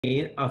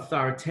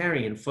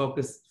Authoritarian,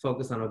 focus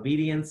on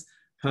obedience,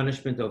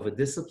 punishment over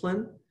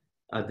discipline.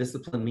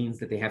 Discipline means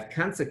that they have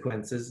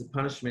consequences.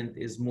 Punishment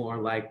is more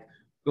like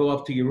go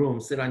up to your room,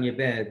 sit on your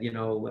bed. You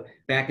know,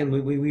 back when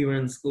we were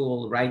in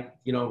school, write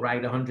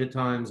 100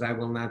 times, I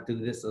will not do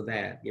this or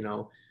that, you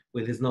know,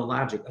 where there's no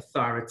logic.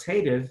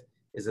 Authoritative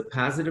is a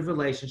positive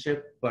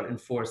relationship, but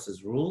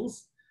enforces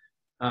rules.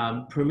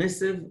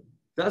 Permissive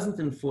doesn't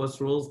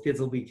enforce rules. Kids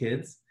will be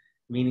kids,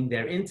 meaning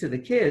they're into the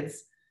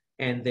kids,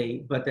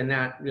 but they're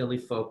not really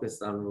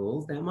focused on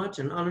rules that much.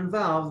 And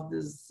uninvolved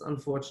is,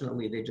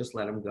 unfortunately, they just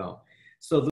let them go. So